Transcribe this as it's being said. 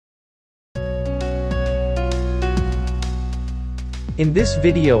In this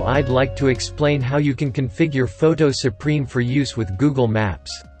video I'd like to explain how you can configure Photo Supreme for use with Google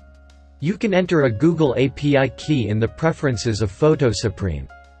Maps. You can enter a Google API key in the preferences of Photo Supreme.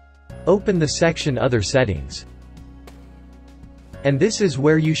 Open the section Other Settings. And this is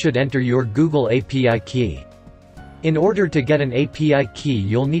where you should enter your Google API key. In order to get an API key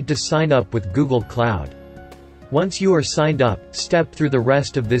you'll need to sign up with Google Cloud. Once you are signed up, step through the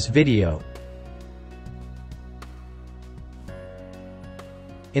rest of this video.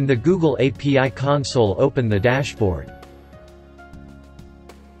 In the Google API console open the dashboard.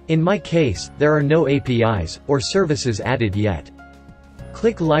 In my case, there are no APIs, or services added yet.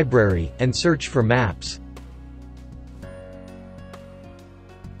 Click Library, and search for Maps.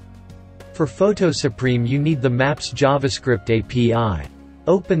 For Photo Supreme you need the Maps JavaScript API.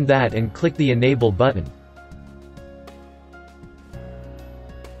 Open that and click the Enable button.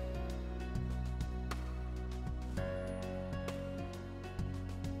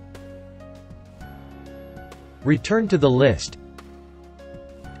 Return to the list,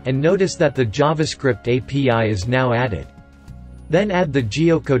 and notice that the JavaScript API is now added. Then add the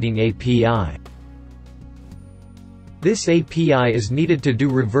geocoding API. This API is needed to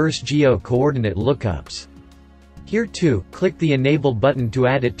do reverse geo-coordinate lookups. Here too, click the Enable button to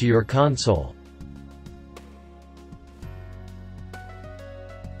add it to your console.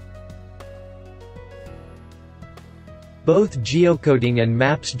 Both geocoding and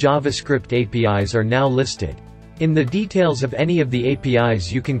Maps JavaScript APIs are now listed. In the details of any of the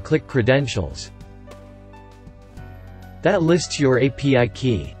APIs you can click Credentials. That lists your API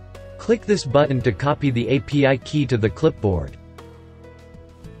key. Click this button to copy the API key to the clipboard.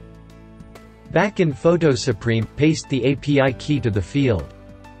 Back in Photo Supreme, paste the API key to the field.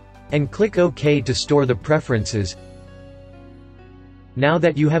 And click OK to store the preferences. Now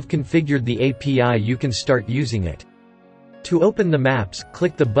that you have configured the API you can start using it. To open the maps,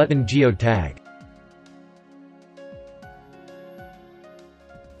 click the button Geotag.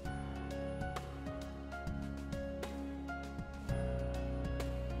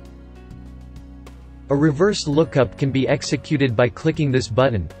 A reverse lookup can be executed by clicking this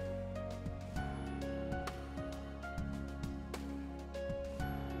button.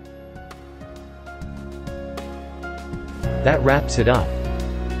 That wraps it up.